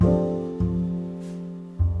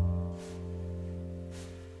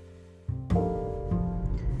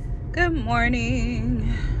Good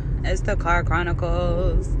morning. It's the Car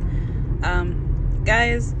Chronicles.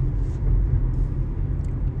 Guys,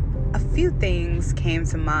 a few things came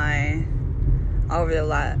to mind over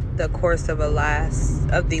the course of the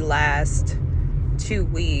last 2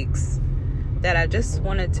 weeks that I just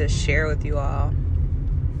wanted to share with you all.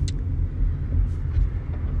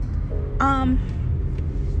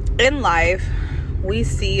 In life, we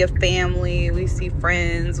see a family, we see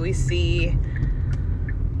friends, we see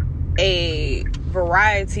a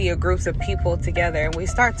variety of groups of people together, and we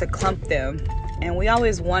start to clump them, and we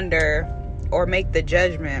always wonder or make the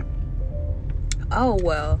judgment, oh,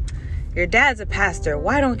 well, your dad's a pastor,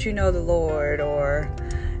 why don't you know the Lord? Or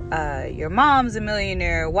your mom's a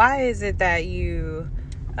millionaire, why is it that you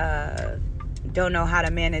don't know how to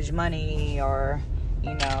manage money? Or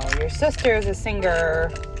your sister is a singer,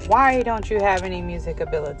 why don't you have any music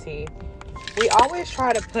ability? We always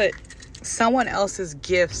try to put someone else's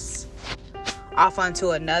gifts off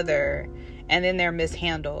onto another, and then they're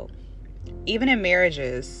mishandled. Even in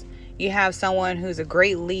marriages, you have someone who's a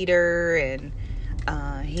great leader and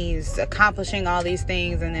he's accomplishing all these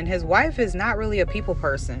things, and then his wife is not really a people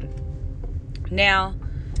person. Now,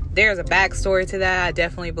 there's a backstory to that. I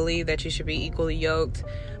definitely believe that you should be equally yoked,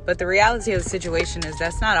 but the reality of the situation is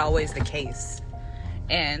that's not always the case.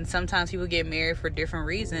 And sometimes people get married for different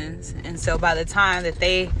reasons, and so by the time that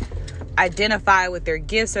they identify with their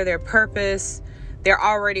gifts or their purpose, they're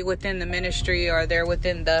already within the ministry, or they're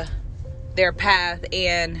within their path,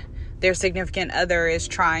 and their significant other is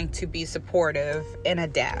trying to be supportive and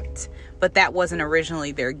adapt. But that wasn't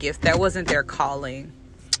originally their gift. That wasn't their calling.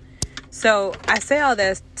 So I say all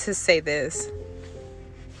this to say this.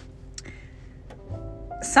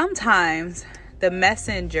 Sometimes the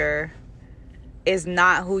messenger is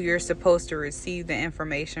not who you're supposed to receive the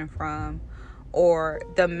information from, or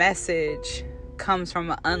the message comes from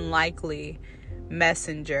an unlikely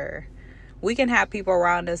messenger. We can have people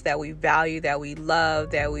around us that we value, that we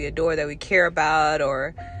love, that we adore, that we care about,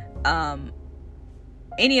 or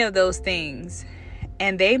any of those things.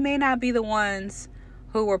 And they may not be the ones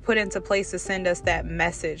who were put into place to send us that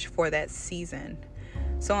message for that season.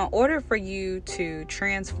 So in order for you to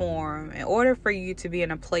transform, in order for you to be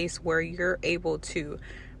in a place where you're able to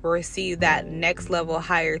receive that next level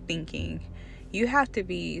higher thinking, you have to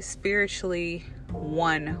be spiritually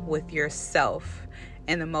one with yourself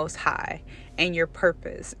and the Most High and your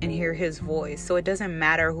purpose, and hear His voice. So it doesn't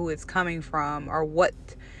matter who it's coming from or what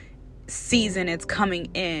season it's coming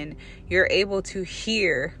in. You're able to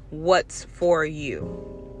hear what's for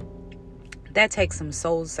you. That takes some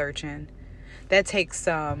soul searching. That takes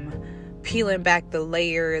some peeling back the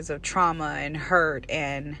layers of trauma and hurt,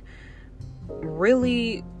 and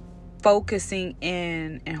really focusing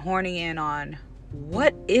in and horning in on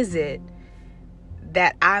what is it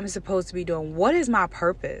that I'm supposed to be doing? What is my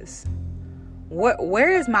purpose?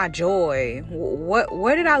 Where is my joy?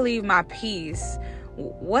 Where did I leave my peace?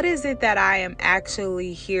 What is it that I am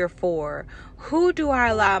actually here for? Who do I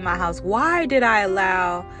allow in my house? Why did I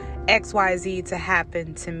allow XYZ to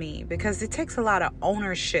happen to me? Because it takes a lot of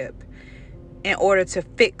ownership in order to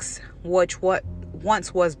fix what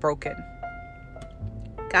once was broken.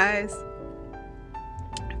 Guys,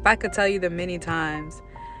 if I could tell you the many times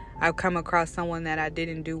I've come across someone that I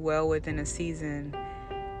didn't do well with in a season,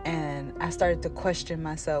 and I started to question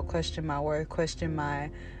myself, question my worth, question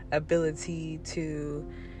my ability to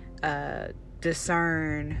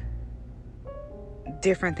discern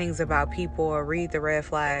different things about people or read the red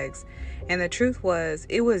flags. And the truth was,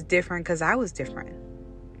 it was different because I was different.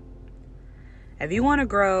 If you want to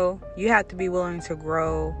grow, you have to be willing to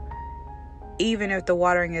grow, even if the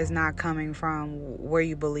watering is not coming from where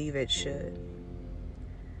you believe it should.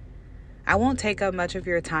 I won't take up much of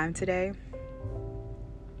your time today,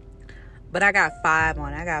 but I got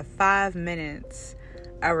 5 minutes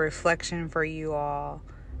of reflection for you all.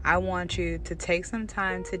 I want you to take some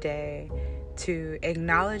time today to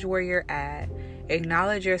acknowledge where you're at,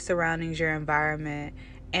 acknowledge your surroundings, your environment,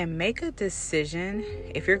 and make a decision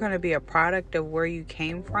if you're going to be a product of where you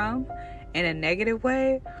came from in a negative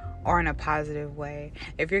way or in a positive way.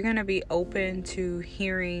 If you're going to be open to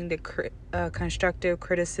hearing the constructive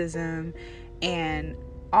criticism, and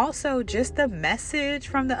also just the message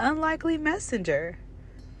from the unlikely messenger.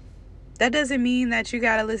 That doesn't mean that you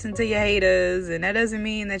got to listen to your haters, and that doesn't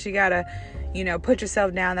mean that you got to, put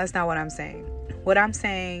yourself down. That's not what I'm saying. What I'm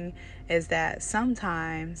saying is that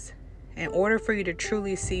sometimes, in order for you to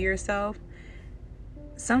truly see yourself,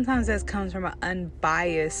 sometimes that comes from an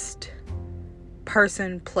unbiased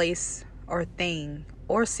person, place, or thing,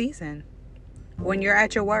 or season. When you're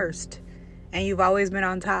at your worst and you've always been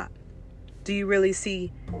on top, do you really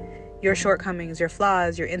see your shortcomings, your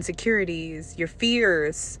flaws, your insecurities, your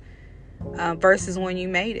fears, versus when you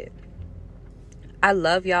made it. I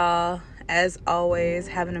love y'all. As always,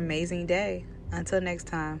 have an amazing day. Until next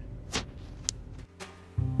time.